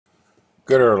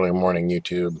Good early morning,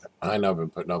 YouTube. I know I've been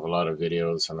putting up a lot of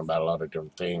videos and about a lot of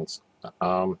different things,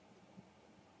 um,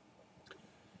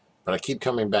 but I keep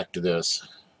coming back to this.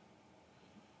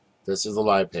 This is the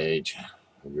live page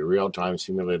of your real-time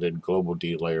simulated global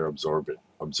delayer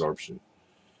absorption.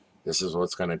 This is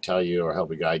what's going to tell you or help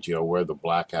you guide you where the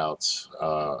blackouts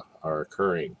are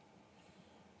occurring.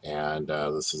 And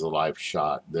this is a live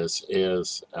shot. This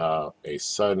is a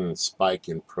sudden spike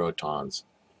in protons,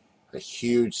 a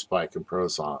huge spike in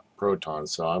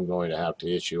protons. So I'm going to have to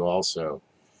issue also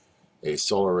a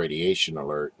solar radiation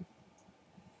alert.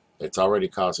 It's already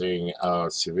causing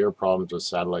severe problems with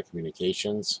satellite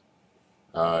communications,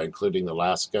 including the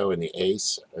LASCO and the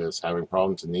ACE is having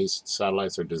problems, and these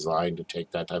satellites are designed to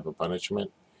take that type of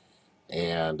punishment.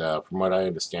 And from what I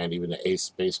understand, even the ACE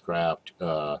spacecraft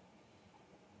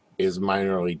is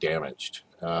minorly damaged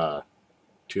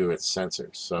to its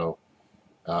sensors. So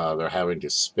they're having to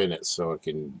spin it so it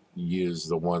can use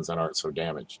the ones that aren't so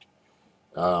damaged.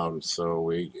 So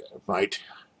we might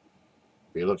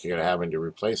be looking at having to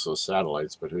replace those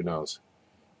satellites, but who knows?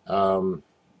 Um,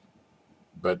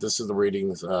 but this is the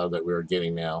readings that we're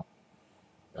getting now.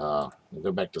 I'll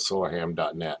go back to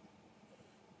solarham.net.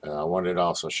 I wanted to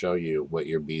also show you what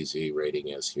your BZ rating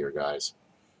is here, guys.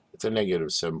 It's a negative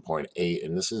 7.8,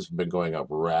 and this has been going up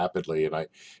rapidly. And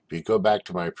if you go back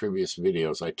to my previous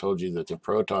videos, I told you that the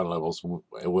proton levels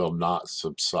will not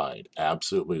subside,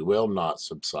 absolutely will not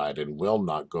subside, and will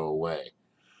not go away.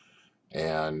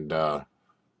 And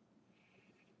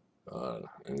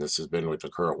and this has been with the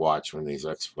current watch when these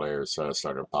X flares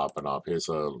started popping up. Here's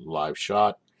a live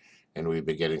shot, and we've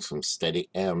been getting some steady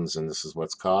M's, and this is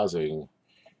what's causing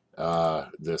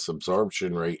this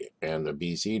absorption rate and the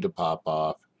BZ to pop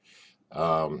off.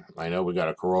 I know we got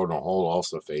a coronal hole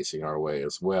also facing our way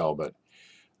as well, but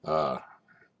uh,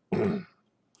 I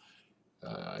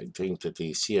think that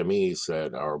the CMEs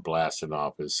that are blasting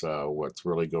off is what's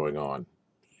really going on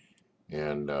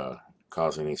and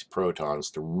causing these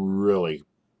protons to really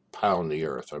pound the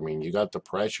earth. I mean, you got the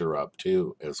pressure up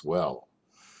too as well.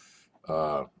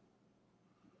 Uh,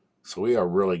 so we are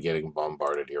really getting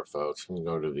bombarded here, folks. We can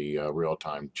go to the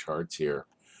real-time charts here.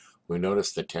 We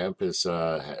notice the temp has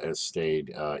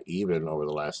stayed even over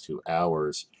the last 2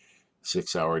 hours.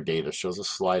 6-hour data shows a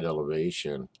slight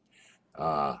elevation.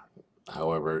 Uh,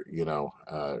 However,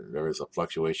 there is a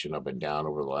fluctuation up and down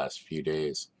over the last few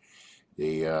days.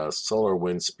 The solar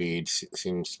wind speed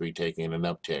seems to be taking an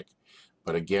uptick.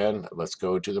 But again, let's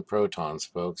go to the protons,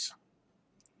 folks.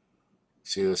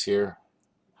 See this here?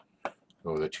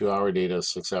 Over the 2-hour data,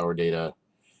 6-hour data,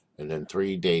 and then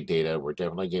 3-day data, we're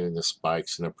definitely getting the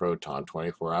spikes in the proton,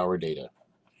 24-hour data.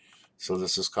 So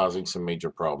this is causing some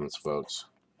major problems, folks.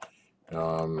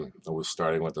 We're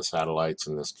starting with the satellites,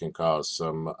 and this can cause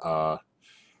some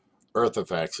Earth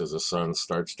effects as the sun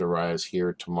starts to rise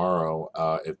here tomorrow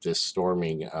if this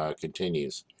storming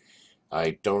continues.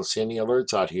 I don't see any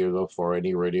alerts out here, though, for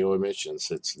any radio emissions.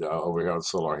 It's over here on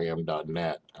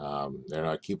solarham.net. They're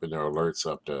not keeping their alerts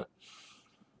up to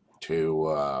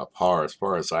par as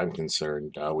far as I'm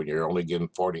concerned. When you're only getting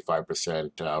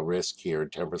 45% risk here,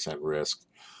 10% risk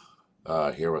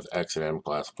here with X and M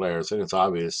class flares, and it's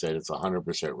obvious that it's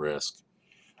 100% risk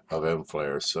of M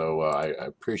flares. So I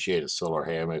appreciate it, Solar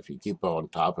Ham, if you keep on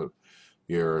top of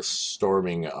your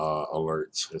storming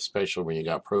alerts, especially when you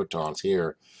got protons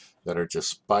here that are just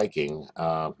spiking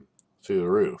through the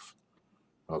roof.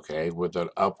 Okay, with an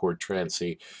upward trend.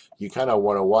 See, you kind of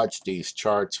want to watch these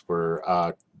charts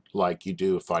for like you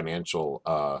do financial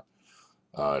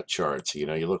charts.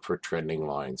 You look for trending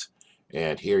lines,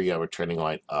 and here you have a trending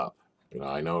line up.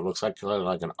 I know it looks like kind of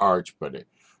like an arch, but it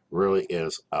really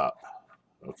is up.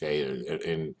 Okay,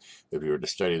 and if you were to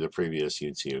study the previous,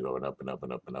 you'd see it going up and up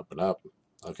and up and up and up.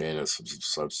 Okay, and it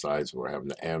subsides. We're having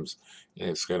the M's, and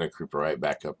it's going to creep right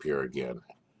back up here again.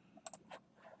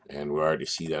 And we already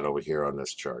see that over here on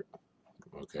this chart.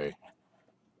 Okay,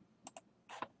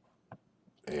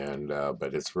 and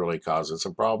but it's really causing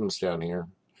some problems down here.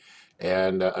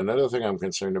 And another thing I'm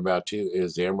concerned about too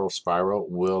is the Emerald Spiral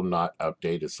will not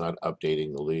update. It's not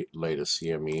updating the latest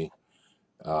CME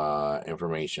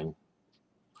information.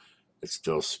 It's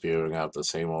still spewing out the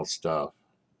same old stuff.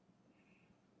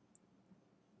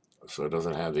 So it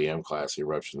doesn't have the M-class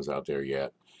eruptions out there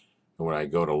yet. And when I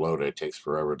go to load it, it takes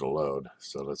forever to load.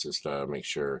 So let's just make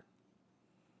sure.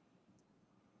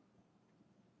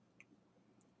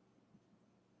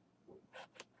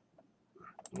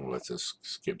 Let's just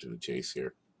skip to the chase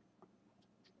here.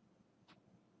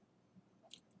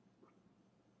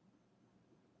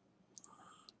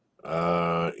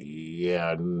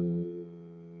 Yeah,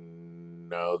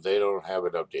 no, they don't have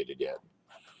it updated yet.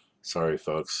 Sorry,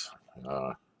 folks.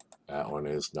 That one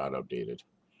is not updated.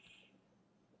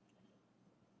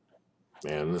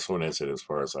 And this one isn't, as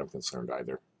far as I'm concerned,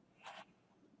 either.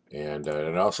 And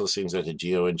it also seems that the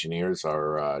geoengineers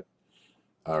are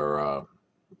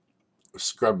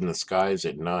scrubbing the skies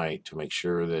at night to make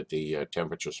sure that the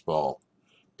temperatures fall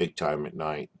big time at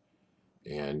night.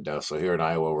 And so here in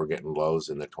Iowa, we're getting lows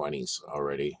in the 20s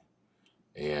already.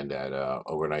 And that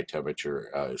overnight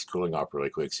temperature is cooling off really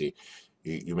quick. See,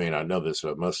 you may not know this,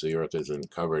 but most of the Earth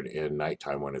isn't covered in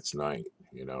nighttime when it's night.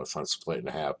 You know, it's not split in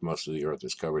half. Most of the Earth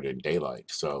is covered in daylight.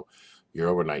 So your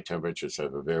overnight temperatures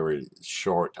have a very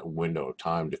short window of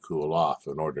time to cool off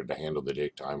in order to handle the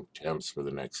daytime temps for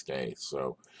the next day.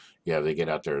 So, yeah, they get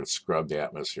out there and scrub the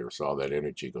atmosphere so all that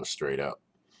energy goes straight up.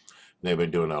 And they've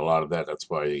been doing a lot of that. That's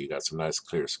why you got some nice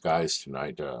clear skies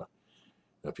tonight up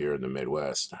here in the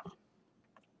Midwest.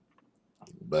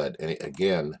 But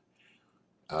again,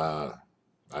 uh,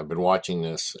 I've been watching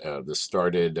this. This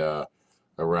started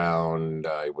around,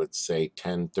 I would say,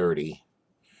 10:30,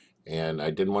 and I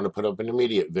didn't want to put up an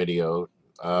immediate video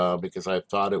because I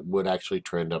thought it would actually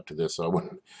trend up to this, so I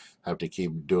wouldn't have to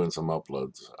keep doing some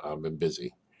uploads. I've been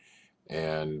busy,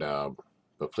 and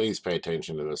but please pay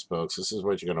attention to this, folks. This is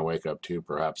what you're going to wake up to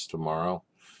perhaps tomorrow,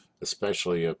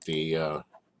 especially if these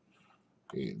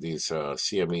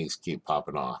CMEs keep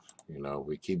popping off. You know,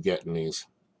 we keep getting these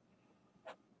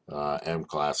M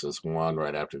classes, one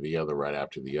right after the other, right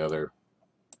after the other.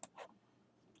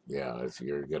 Yeah,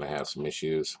 you're going to have some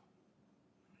issues.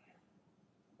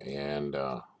 And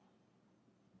I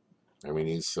mean,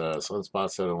 these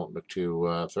sunspots don't look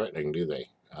too threatening, do they?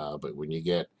 But when you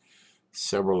get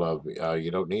several of,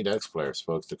 you don't need X flares,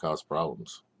 folks, to cause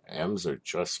problems. M's are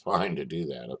just fine to do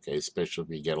that, okay? Especially if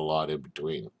you get a lot in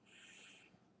between.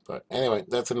 But anyway,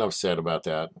 that's enough said about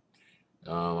that.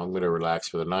 I'm going to relax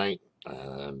for the night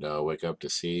and wake up to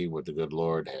see what the good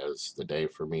Lord has the day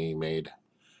for me made,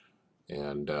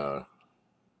 and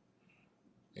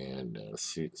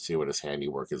see what his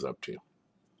handiwork is up to.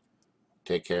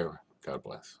 Take care. God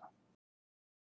bless.